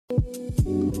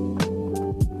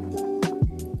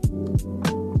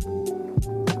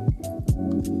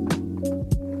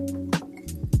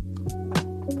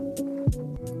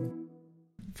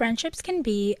Friendships can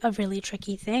be a really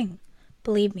tricky thing.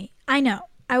 Believe me, I know.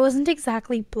 I wasn't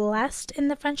exactly blessed in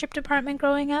the friendship department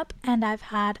growing up, and I've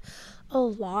had a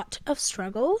lot of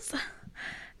struggles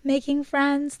making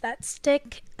friends that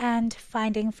stick and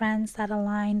finding friends that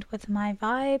aligned with my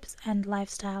vibes and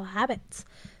lifestyle habits.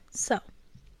 So,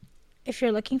 if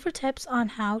you're looking for tips on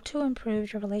how to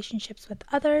improve your relationships with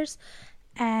others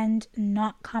and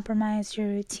not compromise your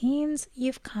routines,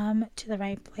 you've come to the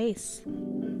right place.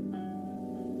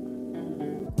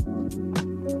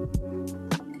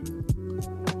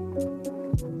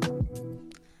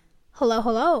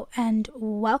 Hello, and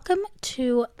welcome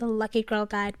to the Lucky Girl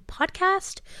Guide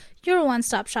podcast, your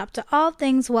one-stop shop to all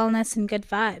things wellness and good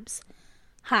vibes.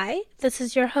 Hi, this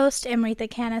is your host, Amrita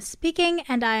Canna speaking,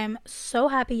 and I am so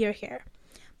happy you're here.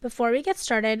 Before we get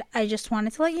started, I just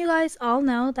wanted to let you guys all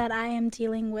know that I am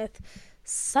dealing with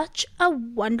such a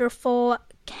wonderful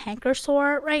canker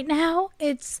sore right now.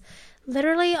 It's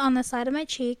literally on the side of my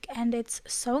cheek, and it's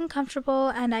so uncomfortable,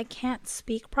 and I can't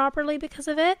speak properly because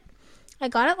of it. I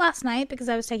got it last night because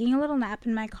I was taking a little nap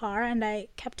in my car and I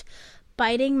kept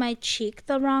biting my cheek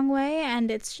the wrong way, and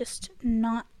it's just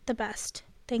not the best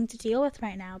thing to deal with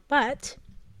right now. But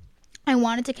I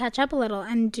wanted to catch up a little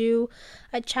and do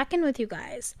a check-in with you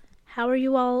guys. How are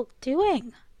you all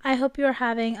doing? I hope you're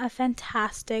having a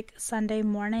fantastic Sunday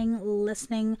morning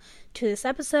listening to this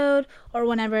episode, or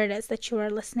whenever it is that you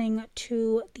are listening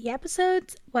to the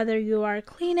episodes, whether you are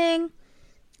cleaning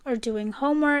or doing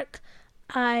homework.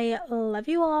 I love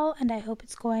you all, and I hope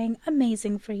it's going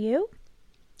amazing for you.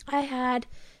 I had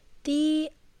the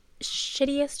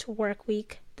shittiest work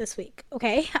week this week,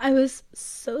 okay? I was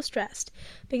so stressed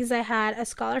because I had a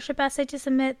scholarship essay to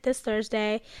submit this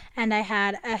Thursday, and I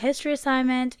had a history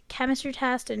assignment, chemistry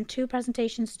test, and 2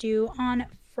 presentations due on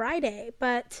Friday.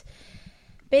 But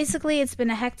basically, it's been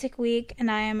a hectic week, and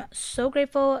I am so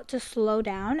grateful to slow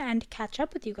down and catch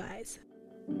up with you guys.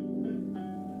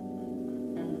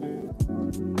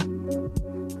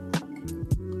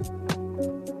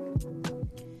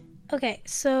 Okay,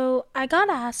 so I got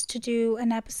asked to do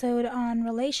an episode on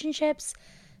relationships,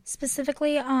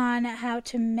 specifically on how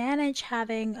to manage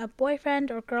having a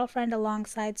boyfriend or girlfriend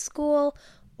alongside school,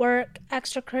 work,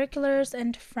 extracurriculars,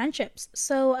 and friendships.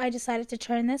 So I decided to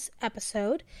turn this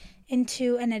episode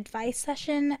into an advice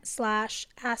session /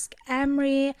 Ask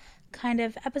Amri kind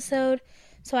of episode.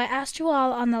 So I asked you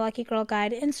all on the Lucky Girl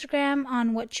Guide Instagram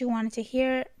on what you wanted to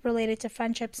hear related to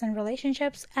friendships and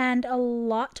relationships, and a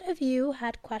lot of you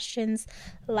had questions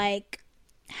like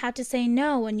how to say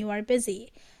no when you are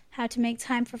busy, how to make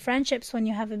time for friendships when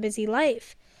you have a busy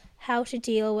life, how to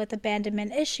deal with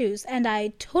abandonment issues, and I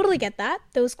totally get that.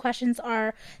 Those questions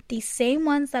are the same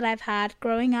ones that I've had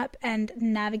growing up and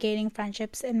navigating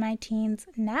friendships in my teens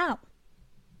now.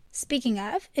 Speaking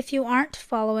of, if you aren't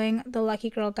following the Lucky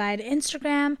Girl Guide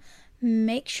Instagram,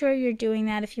 make sure you're doing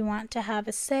that if you want to have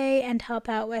a say and help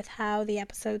out with how the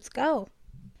episodes go.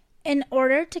 In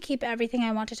order to keep everything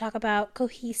I want to talk about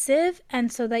cohesive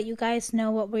and so that you guys know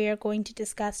what we are going to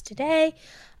discuss today,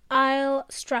 I'll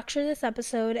structure this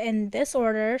episode in this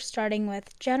order, starting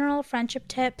with general friendship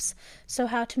tips, so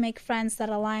how to make friends that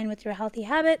align with your healthy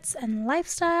habits and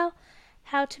lifestyle,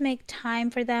 how to make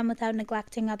time for them without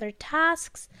neglecting other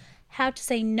tasks, how to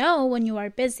say no when you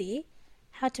are busy,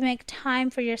 how to make time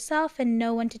for yourself and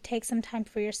know when to take some time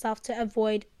for yourself to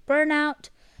avoid burnout,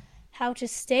 how to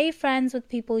stay friends with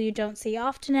people you don't see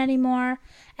often anymore,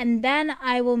 and then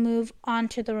I will move on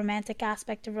to the romantic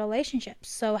aspect of relationships,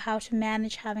 so how to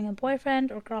manage having a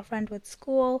boyfriend or girlfriend with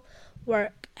school,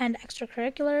 work, and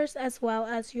extracurriculars, as well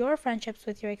as your friendships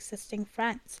with your existing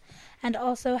friends, and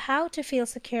also how to feel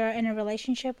secure in a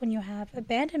relationship when you have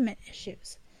abandonment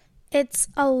issues. It's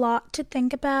a lot to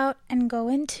think about and go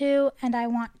into, and I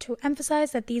want to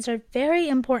emphasize that these are very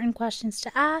important questions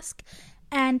to ask,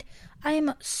 and I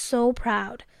am so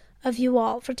proud of you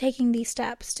all for taking these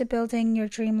steps to building your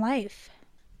dream life.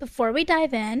 Before we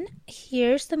dive in,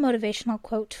 here's the motivational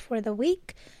quote for the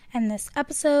week and this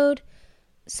episode.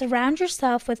 Surround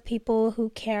yourself with people who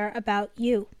care about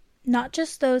you, not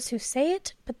just those who say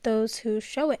it, but those who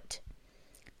show it.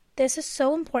 This is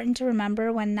so important to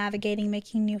remember when navigating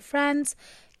making new friends,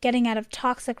 getting out of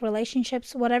toxic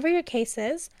relationships, whatever your case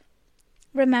is.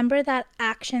 Remember that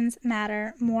actions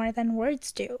matter more than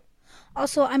words do.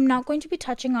 Also, I'm not going to be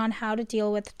touching on how to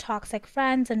deal with toxic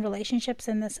friends and relationships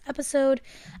in this episode.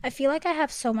 I feel like I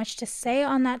have so much to say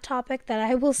on that topic that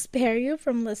I will spare you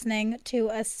from listening to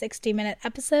a 60-minute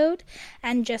episode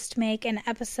and just make an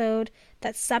episode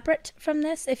that's separate from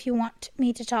this if you want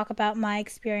me to talk about my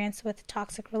experience with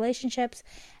toxic relationships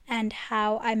and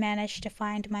how I managed to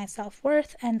find my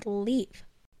self-worth and leave.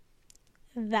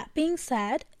 That being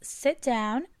said, sit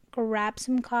down, grab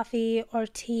some coffee or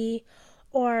tea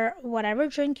or whatever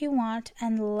drink you want,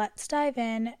 and let's dive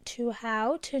in to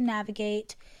how to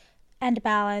navigate and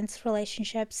balance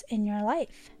relationships in your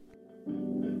life.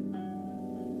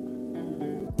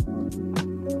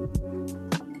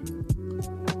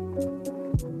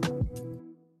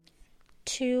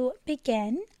 To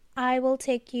begin, I will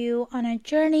take you on a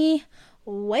journey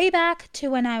way back to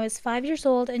when I was 5 years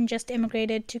old and just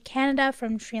immigrated to Canada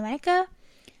from Sri Lanka.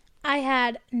 I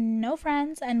had no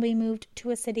friends and we moved to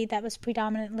a city that was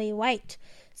predominantly white.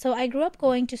 So I grew up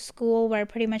going to school where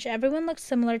pretty much everyone looked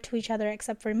similar to each other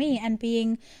except for me, and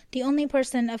being the only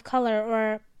person of color,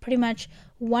 or pretty much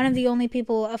one of the only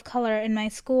people of color in my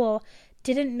school,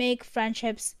 didn't make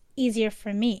friendships easier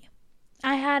for me.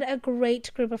 I had a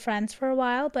great group of friends for a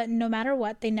while, but no matter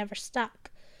what, they never stuck.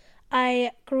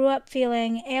 I grew up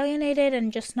feeling alienated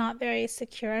and just not very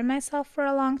secure in myself for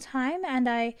a long time, and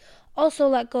I also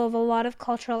let go of a lot of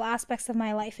cultural aspects of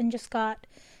my life and just got,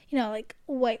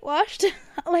 whitewashed.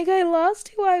 Like, I lost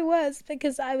who I was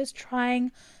because I was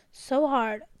trying so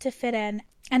hard to fit in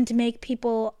and to make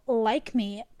people like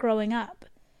me growing up.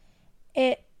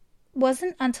 It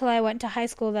wasn't until I went to high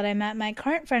school that I met my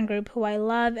current friend group, who I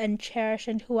love and cherish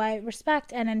and who I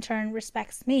respect, and in turn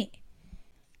respects me.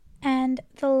 And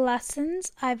the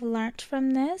lessons I've learned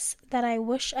from this that I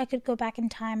wish I could go back in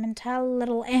time and tell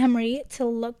little Amory to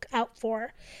look out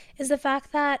for is the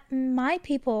fact that my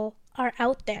people are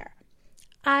out there.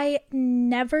 I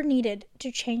never needed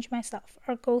to change myself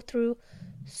or go through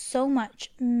so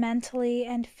much mentally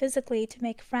and physically to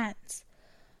make friends.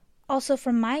 Also,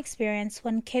 from my experience,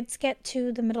 when kids get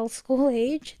to the middle school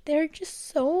age, they're just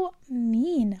so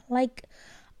mean, like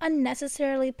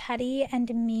unnecessarily petty and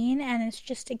mean, and it's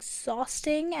just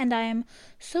exhausting. And I am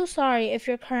so sorry if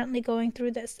you're currently going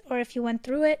through this or if you went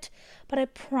through it, but I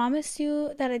promise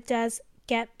you that it does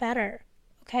get better.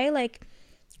 Okay? Like,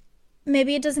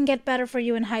 maybe it doesn't get better for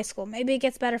you in high school, maybe it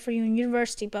gets better for you in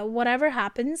university, but whatever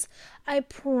happens, I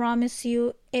promise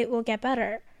you it will get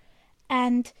better.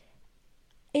 And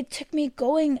it took me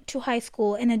going to high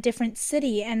school in a different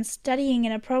city and studying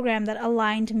in a program that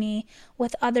aligned me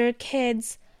with other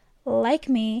kids like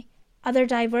me, other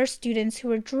diverse students who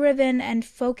were driven and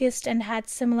focused and had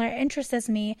similar interests as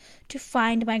me, to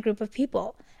find my group of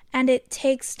people. And it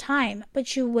takes time,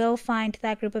 but you will find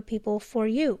that group of people for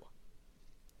you.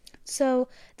 So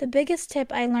the biggest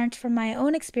tip I learned from my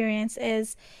own experience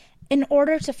is, in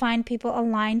order to find people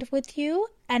aligned with you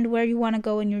and where you want to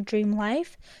go in your dream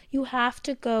life, you have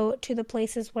to go to the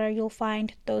places where you'll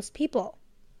find those people.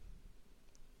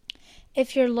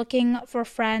 If you're looking for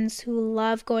friends who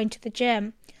love going to the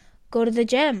gym, go to the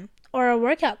gym or a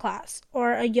workout class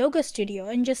or a yoga studio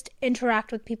and just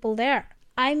interact with people there.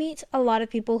 I meet a lot of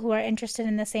people who are interested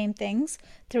in the same things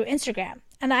through Instagram.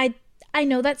 And I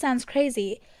know that sounds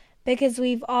crazy, because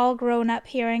we've all grown up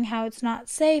hearing how it's not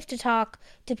safe to talk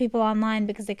to people online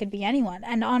because they could be anyone.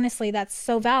 And honestly, that's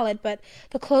so valid, but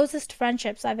the closest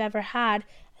friendships I've ever had,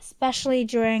 especially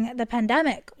during the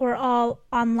pandemic, were all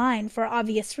online for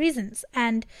obvious reasons.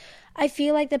 And I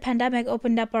feel like the pandemic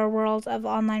opened up our world of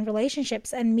online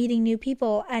relationships and meeting new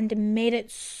people and made it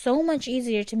so much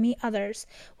easier to meet others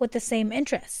with the same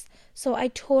interests. So I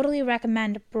totally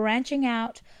recommend branching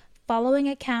out, following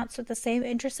accounts with the same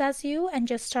interests as you, and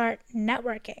just start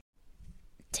networking.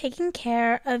 Taking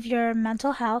care of your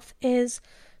mental health is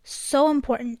so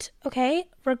important, okay?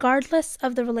 Regardless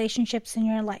of the relationships in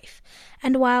your life.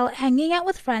 And while hanging out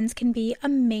with friends can be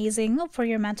amazing for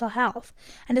your mental health,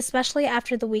 and especially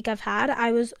after the week I've had,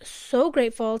 I was so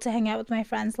grateful to hang out with my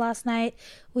friends last night.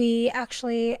 We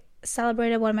actually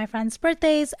celebrated one of my friends'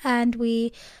 birthdays, and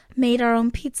we made our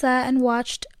own pizza and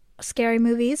watched scary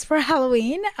movies for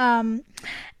Halloween,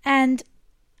 and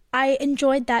I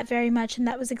enjoyed that very much, and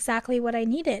that was exactly what I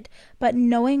needed. But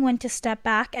knowing when to step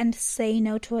back and say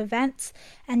no to events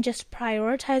and just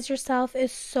prioritize yourself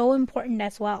is so important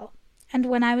as well. And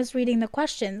when I was reading the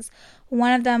questions,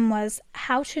 one of them was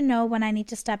how to know when I need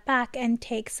to step back and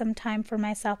take some time for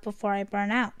myself before I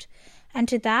burn out. And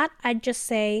to that, I'd just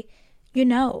say,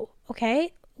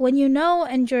 okay? When you know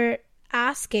and you're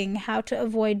asking how to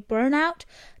avoid burnout,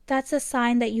 that's a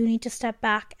sign that you need to step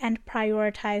back and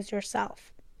prioritize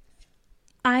yourself.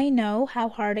 I know how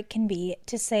hard it can be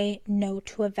to say no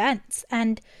to events,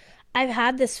 and I've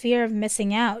had this fear of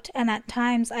missing out, and at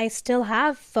times I still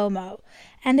have FOMO,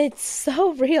 and it's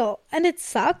so real, and it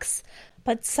sucks,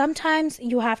 but sometimes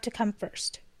you have to come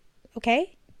first,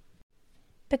 okay?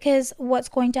 Because what's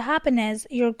going to happen is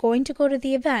you're going to go to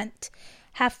the event,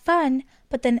 have fun,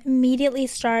 but then immediately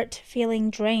start feeling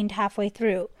drained halfway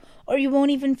through. or you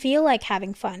won't even feel like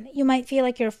having fun. You might feel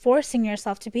like you're forcing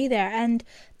yourself to be there, and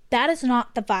that is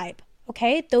not the vibe.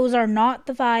 Okay, those are not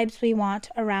the vibes we want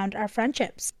around our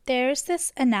friendships. There's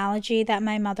this analogy that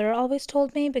my mother always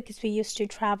told me because we used to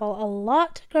travel a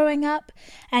lot growing up,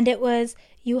 and it was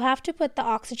you have to put the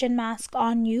oxygen mask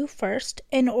on you first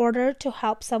in order to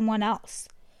help someone else.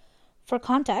 For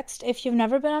context, if you've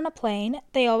never been on a plane,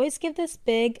 they always give this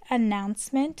big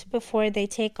announcement before they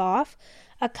take off,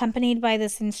 accompanied by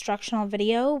this instructional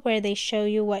video where they show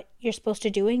you what you're supposed to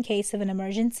do in case of an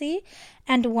emergency.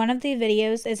 And one of the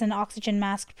videos is an oxygen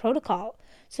mask protocol.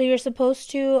 So you're supposed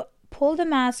to pull the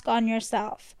mask on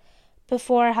yourself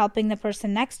before helping the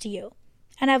person next to you.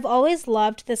 And I've always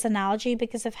loved this analogy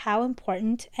because of how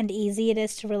important and easy it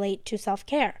is to relate to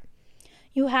self-care.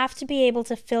 You have to be able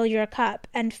to fill your cup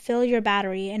and fill your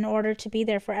battery in order to be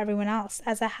there for everyone else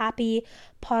as a happy,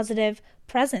 positive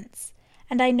presence.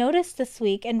 And I noticed this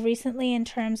week and recently in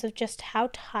terms of just how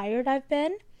tired I've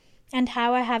been and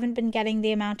how I haven't been getting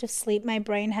the amount of sleep my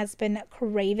brain has been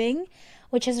craving,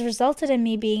 which has resulted in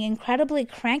me being incredibly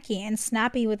cranky and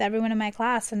snappy with everyone in my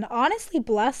class. And honestly,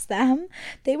 bless them.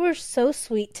 They were so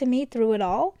sweet to me through it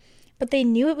all. But they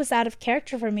knew it was out of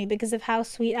character for me because of how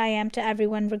sweet I am to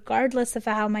everyone, regardless of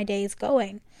how my day is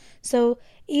going. So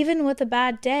even with a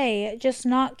bad day, just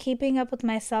not keeping up with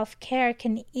my self-care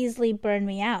can easily burn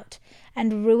me out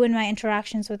and ruin my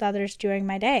interactions with others during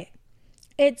my day.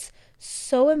 It's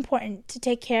so important to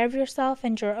take care of yourself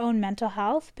and your own mental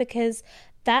health because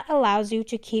that allows you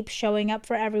to keep showing up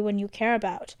for everyone you care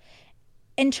about.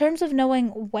 In terms of knowing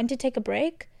when to take a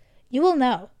break, you will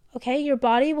know. Okay, your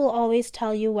body will always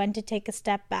tell you when to take a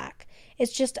step back.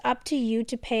 It's just up to you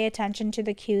to pay attention to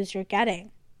the cues you're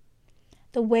getting.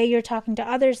 The way you're talking to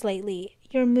others lately,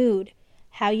 your mood,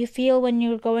 how you feel when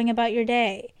you're going about your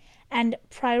day, and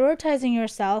prioritizing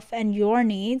yourself and your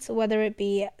needs, whether it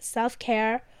be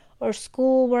self-care or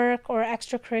schoolwork or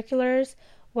extracurriculars,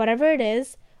 whatever it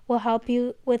is, will help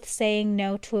you with saying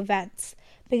no to events.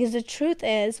 Because the truth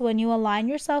is, when you align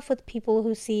yourself with people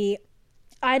who see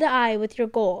eye to eye with your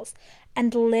goals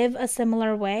and live a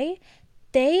similar way,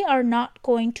 they are not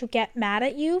going to get mad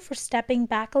at you for stepping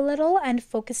back a little and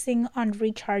focusing on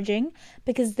recharging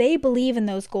because they believe in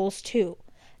those goals too.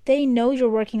 They know you're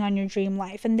working on your dream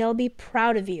life and they'll be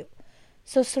proud of you.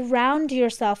 So surround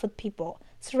yourself with people.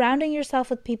 Surrounding yourself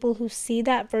with people who see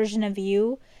that version of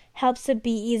you helps it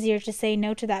be easier to say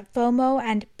no to that FOMO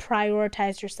and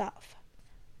prioritize yourself.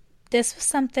 This was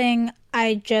something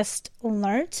I just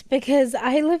learned because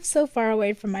I live so far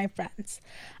away from my friends.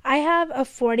 I have a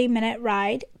 40-minute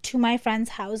ride to my friends'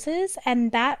 houses,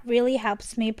 and that really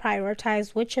helps me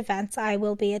prioritize which events I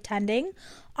will be attending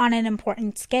on an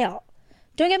important scale.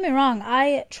 Don't get me wrong,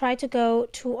 I try to go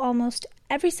to almost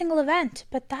every single event,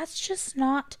 but that's just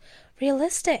not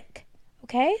realistic.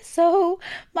 Okay? So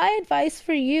my advice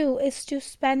for you is to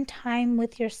spend time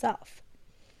with yourself.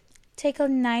 Take a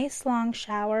nice long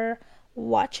shower,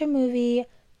 watch a movie,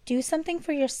 do something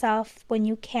for yourself when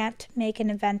you can't make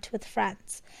an event with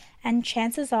friends. And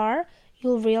chances are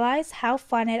you'll realize how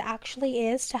fun it actually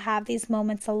is to have these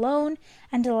moments alone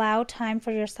and allow time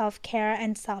for your self-care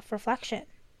and self-reflection.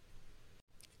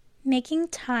 Making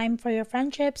time for your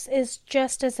friendships is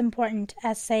just as important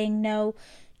as saying no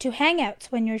to hangouts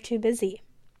when you're too busy.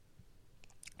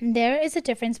 There is a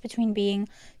difference between being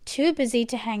too busy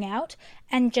to hang out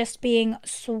and just being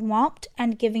swamped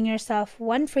and giving yourself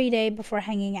one free day before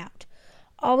hanging out.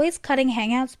 Always cutting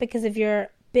hangouts because of your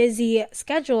busy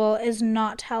schedule is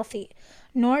not healthy,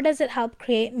 nor does it help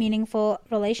create meaningful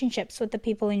relationships with the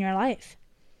people in your life.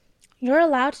 You're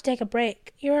allowed to take a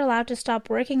break. You're allowed to stop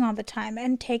working all the time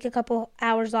and take a couple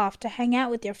hours off to hang out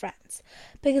with your friends.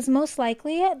 Because most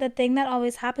likely, the thing that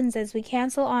always happens is we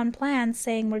cancel on plans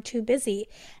saying we're too busy,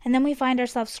 and then we find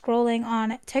ourselves scrolling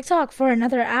on TikTok for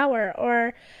another hour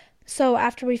or so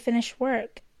after we finish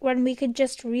work, when we could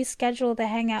just reschedule the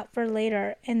hangout for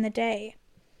later in the day.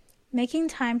 Making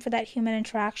time for that human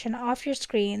interaction off your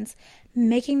screens,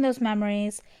 making those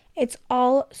memories, it's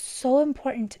all so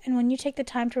important. And when you take the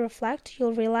time to reflect,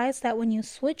 you'll realize that when you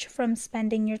switch from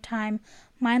spending your time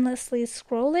mindlessly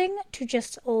scrolling to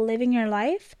just living your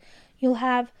life, you'll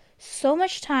have so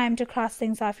much time to cross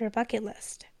things off your bucket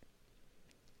list.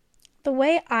 The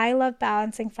way I love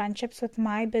balancing friendships with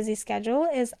my busy schedule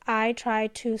is I try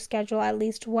to schedule at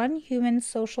least one human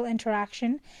social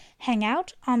interaction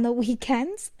hangout on the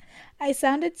weekends. I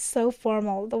sounded so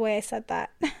formal the way I said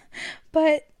that,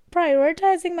 but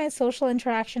prioritizing my social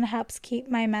interaction helps keep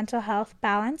my mental health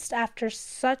balanced after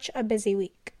such a busy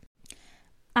week.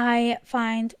 I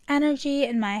find energy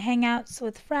in my hangouts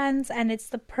with friends, and it's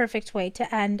the perfect way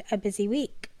to end a busy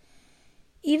week.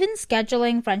 Even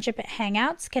scheduling friendship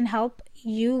hangouts can help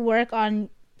you work on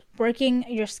working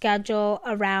your schedule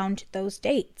around those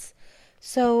dates.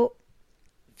 So,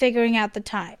 figuring out the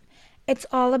time. It's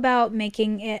all about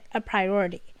making it a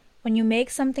priority. When you make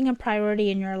something a priority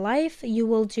in your life, you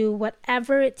will do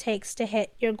whatever it takes to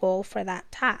hit your goal for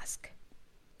that task.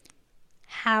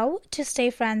 How to stay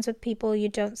friends with people you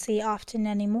don't see often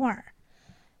anymore.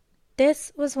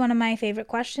 This was one of my favorite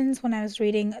questions when I was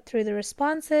reading through the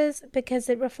responses because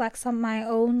it reflects on my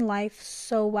own life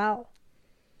so well.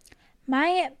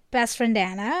 My best friend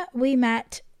Anna, we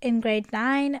met in grade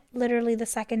 9, literally the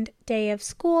second day of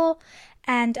school,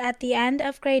 and at the end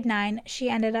of grade 9, she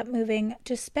ended up moving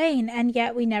to Spain, and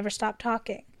yet we never stopped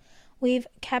talking. We've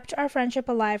kept our friendship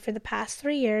alive for the past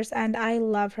 3 years, and I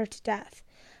love her to death.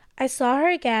 I saw her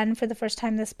again for the first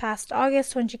time this past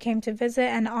August when she came to visit,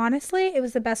 and honestly, it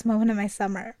was the best moment of my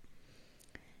summer.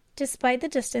 Despite the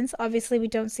distance, obviously we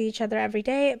don't see each other every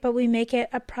day, but we make it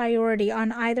a priority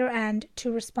on either end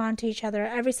to respond to each other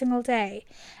every single day.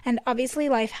 And obviously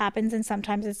life happens and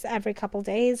sometimes it's every couple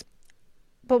days,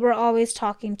 but we're always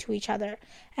talking to each other.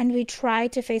 And we try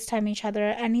to FaceTime each other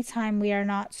anytime we are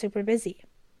not super busy.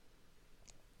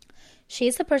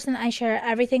 She's the person I share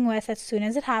everything with as soon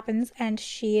as it happens, and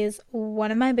she is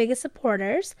one of my biggest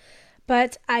supporters.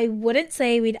 But I wouldn't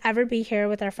say we'd ever be here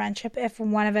with our friendship if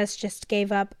one of us just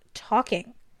gave up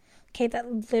talking. Okay,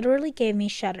 that literally gave me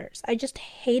shudders. I just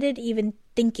hated even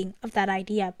thinking of that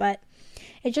idea, but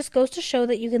it just goes to show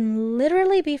that you can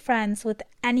literally be friends with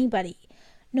anybody,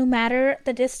 no matter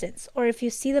the distance. Or if you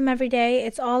see them every day,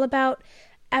 it's all about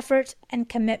effort and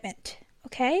commitment,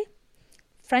 okay?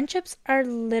 Friendships are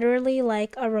literally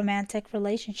like a romantic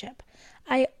relationship.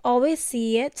 I always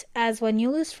see it as when you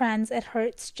lose friends, it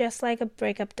hurts just like a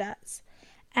breakup does.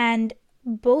 And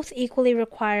both equally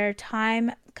require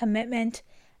time, commitment,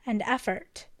 and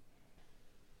effort.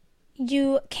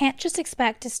 You can't just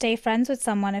expect to stay friends with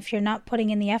someone if you're not putting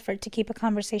in the effort to keep a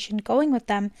conversation going with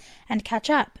them and catch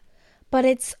up. But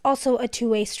it's also a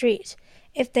two-way street.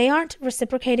 If they aren't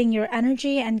reciprocating your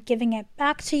energy and giving it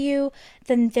back to you,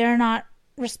 then they're not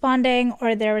responding,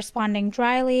 or they're responding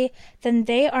dryly, then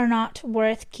they are not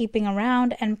worth keeping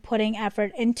around and putting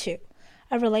effort into.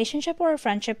 A relationship or a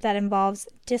friendship that involves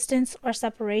distance or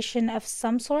separation of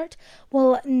some sort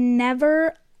will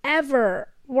never, ever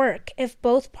work if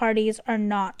both parties are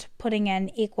not putting in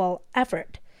equal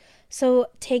effort. So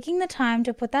taking the time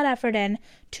to put that effort in,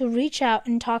 to reach out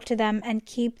and talk to them and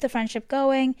keep the friendship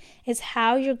going, is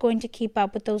how you're going to keep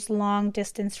up with those long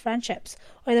distance friendships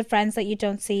or the friends that you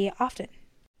don't see often.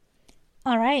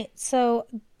 All right, so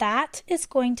that is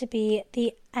going to be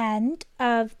the end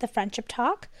of the friendship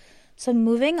talk. So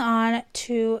moving on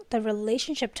to the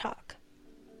relationship talk.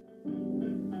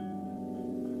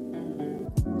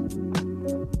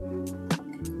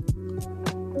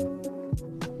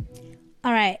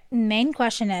 All right, main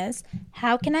question is,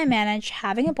 how can I manage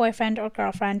having a boyfriend or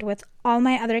girlfriend with all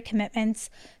my other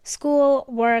commitments, school,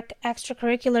 work,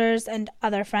 extracurriculars, and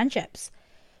other friendships?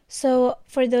 So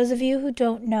for those of you who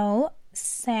don't know,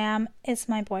 Sam is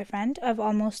my boyfriend of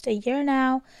almost a year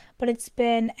now, but it's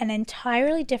been an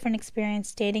entirely different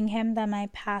experience dating him than my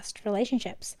past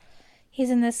relationships. He's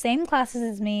in the same classes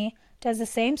as me, does the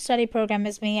same study program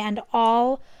as me, and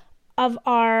all of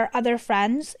our other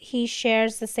friends, he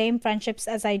shares the same friendships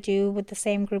as I do with the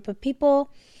same group of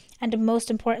people. And most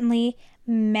importantly,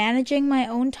 managing my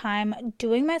own time,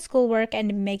 doing my schoolwork,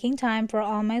 and making time for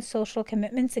all my social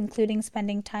commitments, including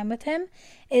spending time with him,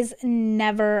 is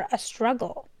never a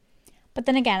struggle. But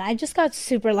then again, I just got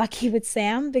super lucky with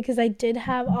Sam because I did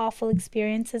have awful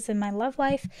experiences in my love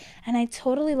life, and I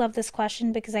totally love this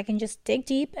question because I can just dig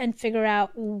deep and figure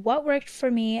out what worked for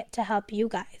me to help you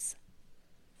guys.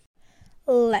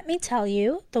 Let me tell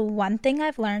you the one thing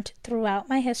I've learned throughout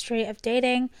my history of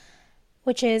dating,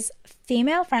 which is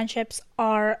female friendships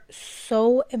are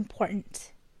so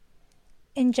important.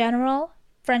 In general,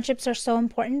 friendships are so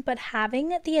important, but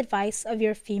having the advice of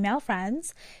your female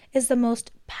friends is the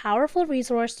most powerful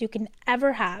resource you can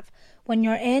ever have when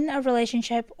you're in a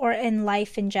relationship or in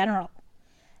life in general.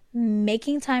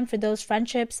 Making time for those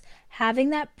friendships, having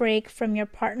that break from your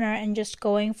partner and just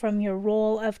going from your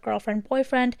role of girlfriend,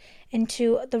 boyfriend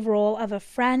into the role of a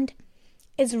friend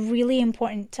is really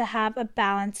important to have a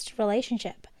balanced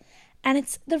relationship. And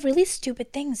it's the really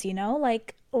stupid things,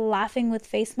 like laughing with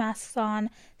face masks on,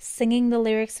 singing the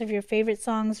lyrics of your favorite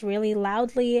songs really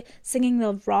loudly, singing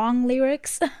the wrong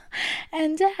lyrics,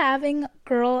 and having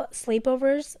girl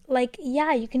sleepovers. Like,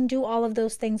 yeah, you can do all of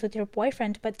those things with your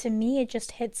boyfriend, but to me, it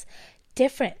just hits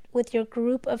different with your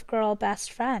group of girl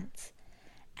best friends.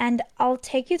 And I'll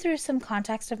take you through some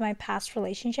context of my past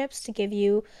relationships to give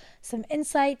you some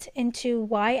insight into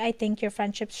why I think your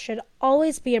friendships should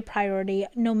always be a priority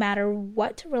no matter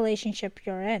what relationship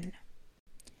you're in.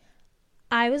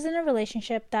 I was in a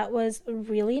relationship that was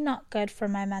really not good for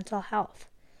my mental health.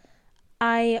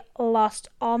 I lost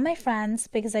all my friends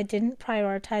because I didn't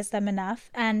prioritize them enough,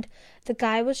 and the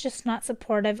guy was just not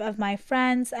supportive of my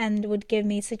friends and would give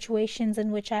me situations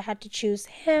in which I had to choose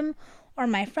him or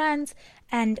my friends.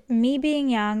 And me being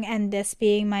young and this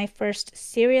being my first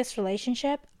serious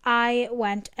relationship, I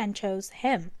went and chose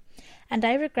him. And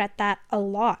I regret that a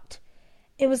lot.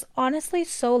 It was honestly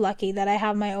so lucky that I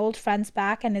have my old friends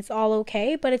back and it's all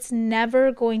okay, but it's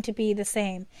never going to be the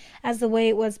same as the way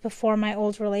it was before my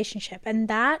old relationship. And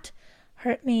that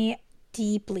hurt me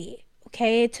deeply.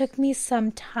 Okay, it took me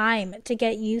some time to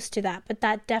get used to that, but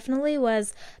that definitely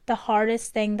was the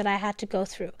hardest thing that I had to go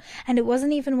through. And it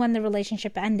wasn't even when the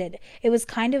relationship ended, it was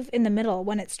kind of in the middle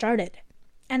when it started.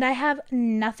 And I have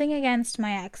nothing against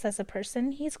my ex as a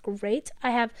person. He's great.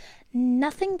 I have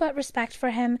nothing but respect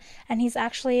for him, and he's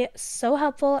actually so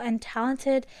helpful and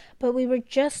talented, but we were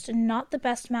just not the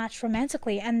best match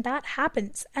romantically, and that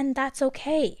happens, and that's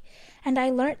okay. And I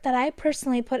learned that I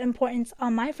personally put importance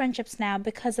on my friendships now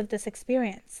because of this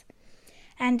experience.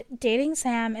 And dating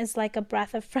Sam is like a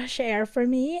breath of fresh air for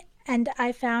me, and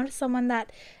I found someone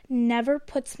that never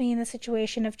puts me in the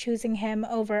situation of choosing him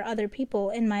over other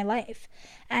people in my life.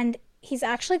 And he's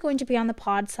actually going to be on the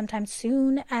pod sometime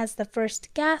soon as the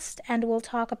first guest, and we'll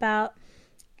talk about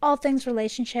all things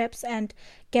relationships and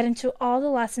get into all the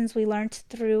lessons we learned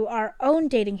through our own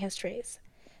dating histories.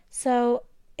 So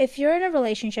if you're in a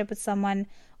relationship with someone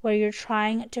where you're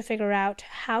trying to figure out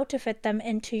how to fit them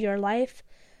into your life,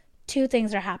 two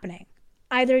things are happening.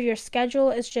 Either your schedule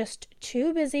is just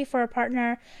too busy for a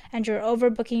partner and you're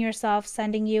overbooking yourself,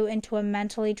 sending you into a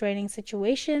mentally draining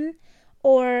situation,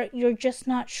 or you're just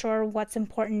not sure what's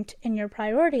important in your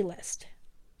priority list.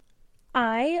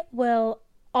 I will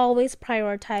always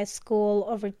prioritize school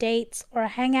over dates or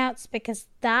hangouts because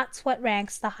that's what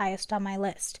ranks the highest on my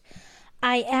list.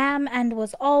 I am and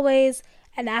was always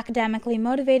an academically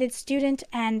motivated student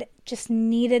and just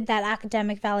needed that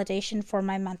academic validation for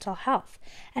my mental health.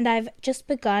 And I've just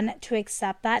begun to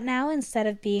accept that now instead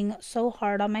of being so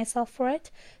hard on myself for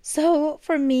it. So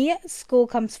for me, school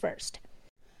comes first.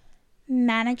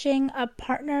 Managing a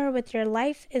partner with your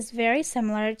life is very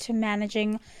similar to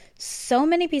managing so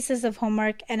many pieces of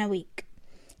homework in a week.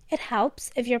 It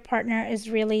helps if your partner is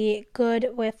really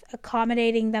good with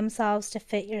accommodating themselves to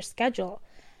fit your schedule.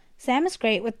 Sam is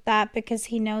great with that because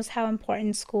he knows how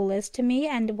important school is to me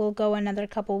and will go another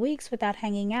couple weeks without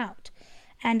hanging out.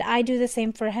 And I do the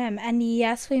same for him. And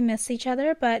yes, we miss each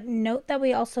other, but note that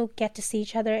we also get to see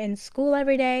each other in school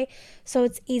every day, so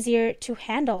it's easier to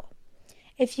handle.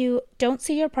 If you don't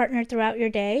see your partner throughout your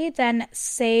day, then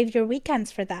save your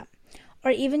weekends for them. Or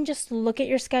even just look at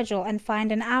your schedule and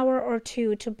find an hour or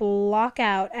two to block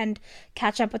out and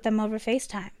catch up with them over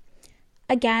FaceTime.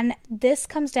 Again, this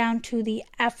comes down to the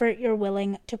effort you're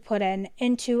willing to put in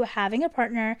into having a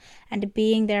partner and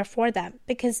being there for them.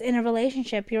 Because in a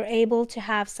relationship, you're able to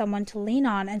have someone to lean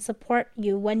on and support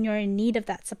you when you're in need of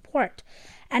that support.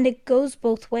 And it goes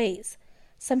both ways.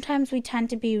 Sometimes we tend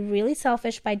to be really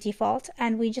selfish by default,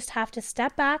 and we just have to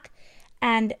step back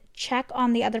and check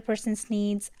on the other person's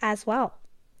needs as well.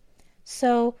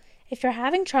 So if you're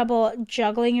having trouble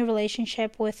juggling your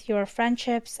relationship with your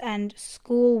friendships and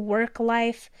school work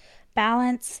life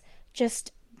balance,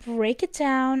 just break it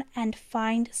down and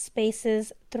find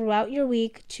spaces throughout your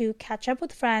week to catch up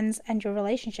with friends and your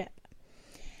relationship.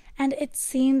 And it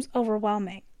seems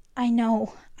overwhelming. I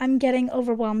know, I'm getting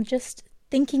overwhelmed just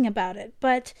thinking about it,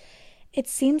 but it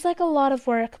seems like a lot of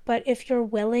work. But if you're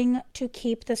willing to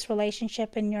keep this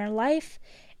relationship in your life,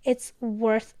 it's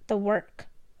worth the work,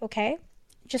 okay?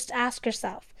 Just ask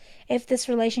yourself if this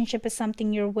relationship is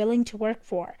something you're willing to work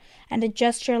for and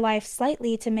adjust your life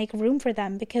slightly to make room for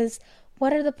them, because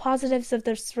what are the positives of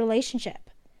this relationship?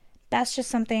 That's just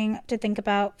something to think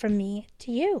about from me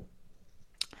to you.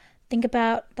 Think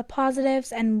about the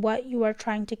positives and what you are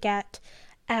trying to get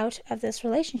out of this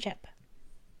relationship.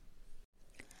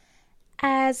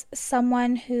 As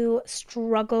someone who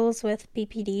struggles with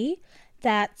BPD,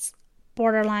 that's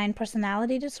borderline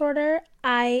personality disorder,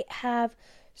 I have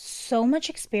so much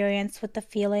experience with the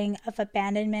feeling of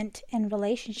abandonment in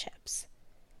relationships.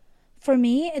 For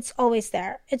me, it's always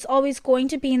there. It's always going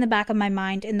to be in the back of my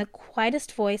mind in the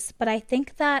quietest voice, but I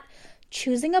think that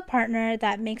choosing a partner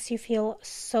that makes you feel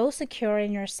so secure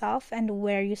in yourself and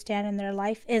where you stand in their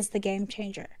life is the game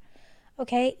changer.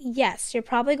 Okay, yes, you're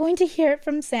probably going to hear it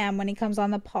from Sam when he comes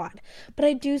on the pod, but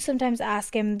I do sometimes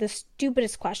ask him the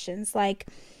stupidest questions, like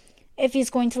if he's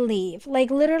going to leave,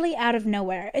 like literally out of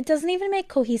nowhere. It doesn't even make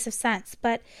cohesive sense,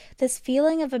 but this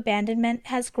feeling of abandonment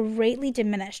has greatly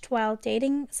diminished while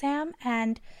dating Sam,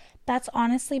 and that's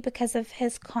honestly because of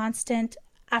his constant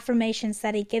affirmations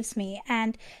that he gives me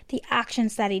and the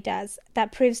actions that he does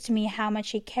that proves to me how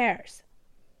much he cares.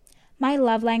 My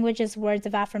love language is words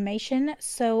of affirmation,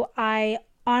 so I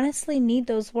honestly need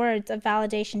those words of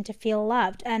validation to feel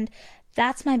loved. And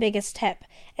that's my biggest tip,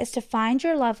 is to find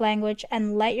your love language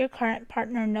and let your current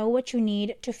partner know what you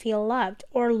need to feel loved,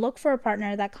 or look for a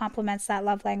partner that complements that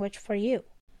love language for you.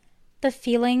 The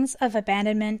feelings of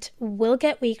abandonment will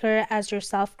get weaker as your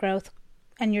self-growth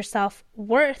and your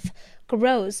self-worth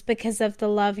grows because of the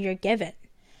love you're given.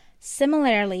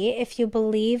 Similarly, if you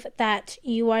believe that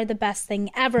you are the best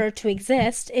thing ever to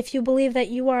exist, if you believe that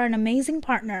you are an amazing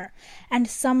partner and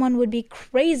someone would be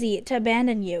crazy to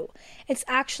abandon you, it's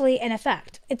actually an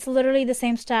effect. It's literally the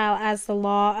same style as the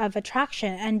law of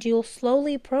attraction, and you'll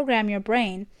slowly program your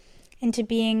brain into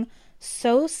being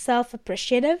so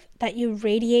self-appreciative that you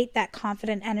radiate that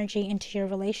confident energy into your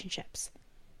relationships.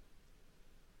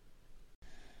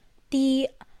 The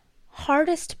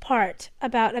hardest part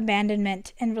about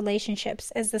abandonment in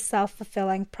relationships is the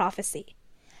self-fulfilling prophecy.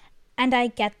 And I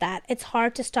get that. It's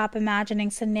hard to stop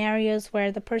imagining scenarios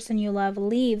where the person you love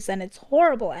leaves and it's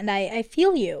horrible, and I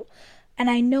feel you. And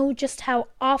I know just how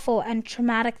awful and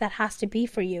traumatic that has to be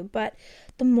for you. But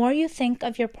the more you think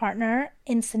of your partner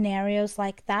in scenarios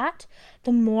like that,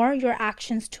 the more your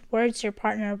actions towards your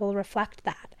partner will reflect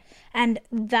that. And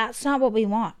that's not what we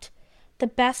want. The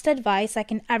best advice I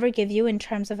can ever give you in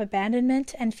terms of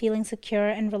abandonment and feeling secure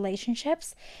in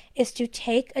relationships is to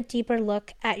take a deeper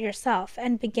look at yourself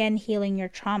and begin healing your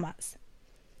traumas.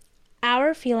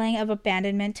 Our feeling of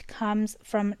abandonment comes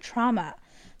from trauma,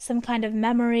 some kind of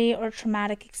memory or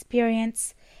traumatic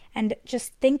experience, and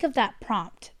just think of that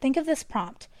prompt. Think of this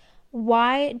prompt.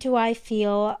 Why do I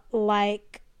feel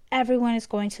like everyone is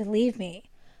going to leave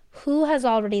me? Who has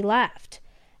already left?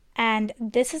 And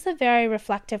this is a very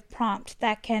reflective prompt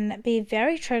that can be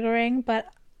very triggering, but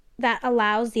that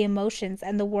allows the emotions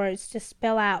and the words to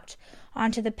spill out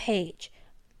onto the page.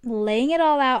 Laying it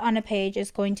all out on a page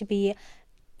is going to be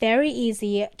very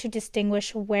easy to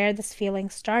distinguish where this feeling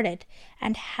started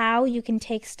and how you can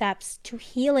take steps to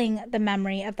healing the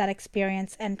memory of that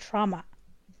experience and trauma.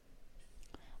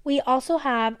 We also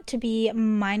have to be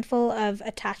mindful of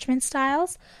attachment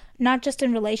styles, not just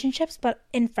in relationships, but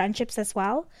in friendships as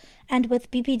well. And with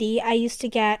BPD, I used to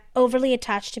get overly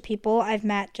attached to people I've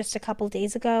met just a couple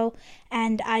days ago,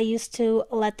 and I used to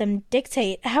let them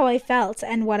dictate how I felt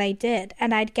and what I did,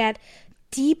 and I'd get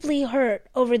deeply hurt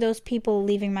over those people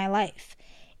leaving my life.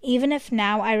 Even if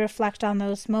now I reflect on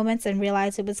those moments and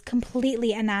realize it was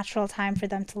completely a natural time for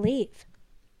them to leave.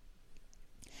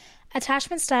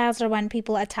 Attachment styles are when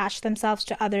people attach themselves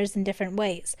to others in different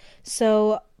ways,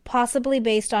 so possibly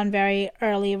based on very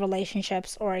early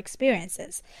relationships or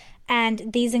experiences.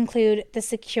 And these include the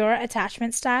secure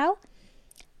attachment style,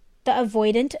 the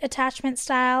avoidant attachment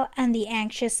style, and the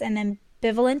anxious and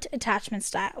ambivalent attachment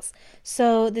styles.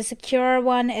 So the secure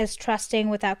one is trusting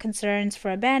without concerns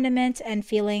for abandonment and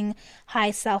feeling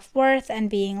high self-worth and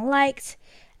being liked.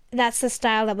 That's the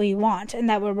style that we want and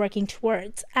that we're working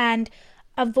towards. And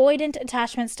avoidant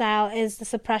attachment style is the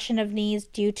suppression of needs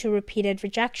due to repeated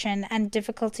rejection and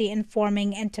difficulty in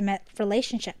forming intimate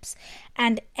relationships.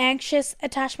 And anxious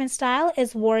attachment style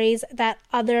is worries that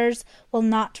others will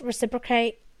not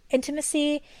reciprocate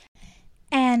intimacy,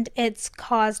 and it's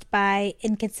caused by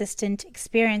inconsistent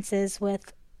experiences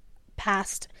with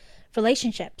past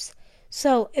relationships.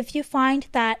 So if you find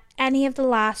that any of the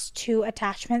last two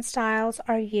attachment styles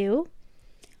are you,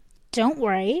 don't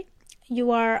worry.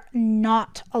 You are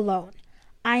not alone.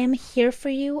 I am here for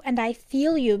you and I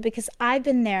feel you because I've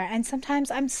been there and sometimes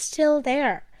I'm still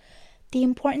there. The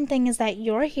important thing is that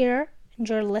you're here and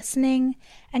you're listening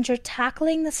and you're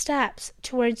tackling the steps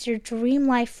towards your dream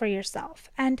life for yourself.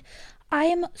 And I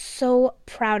am so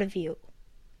proud of you.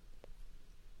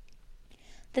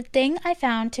 The thing I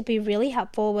found to be really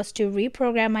helpful was to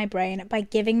reprogram my brain by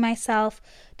giving myself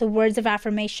the words of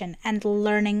affirmation and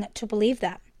learning to believe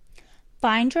them.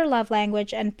 Find your love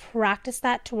language and practice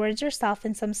that towards yourself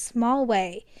in some small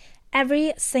way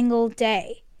every single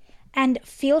day. And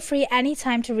feel free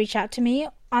anytime to reach out to me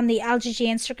on the LGG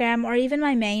Instagram or even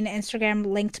my main Instagram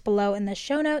linked below in the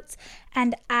show notes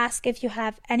and ask if you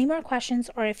have any more questions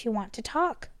or if you want to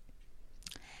talk.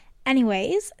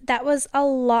 Anyways, that was a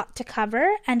lot to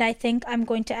cover, and I think I'm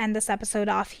going to end this episode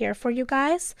off here for you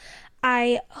guys.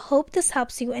 I hope this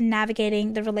helps you in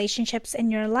navigating the relationships in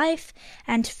your life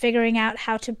and figuring out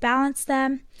how to balance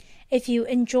them. If you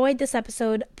enjoyed this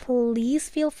episode, please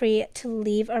feel free to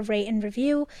leave a rate and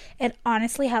review. It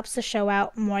honestly helps the show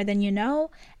out more than you know.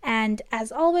 And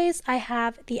as always, I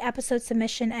have the episode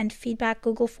submission and feedback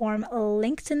Google form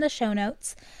linked in the show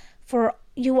notes for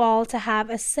you all to have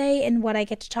a say in what I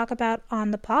get to talk about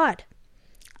on the pod.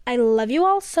 I love you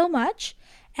all so much,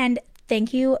 and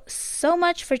thank you so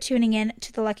much for tuning in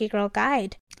to the Lucky Girl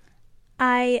Guide.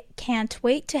 I can't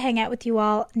wait to hang out with you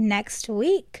all next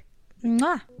week.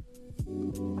 Mwah!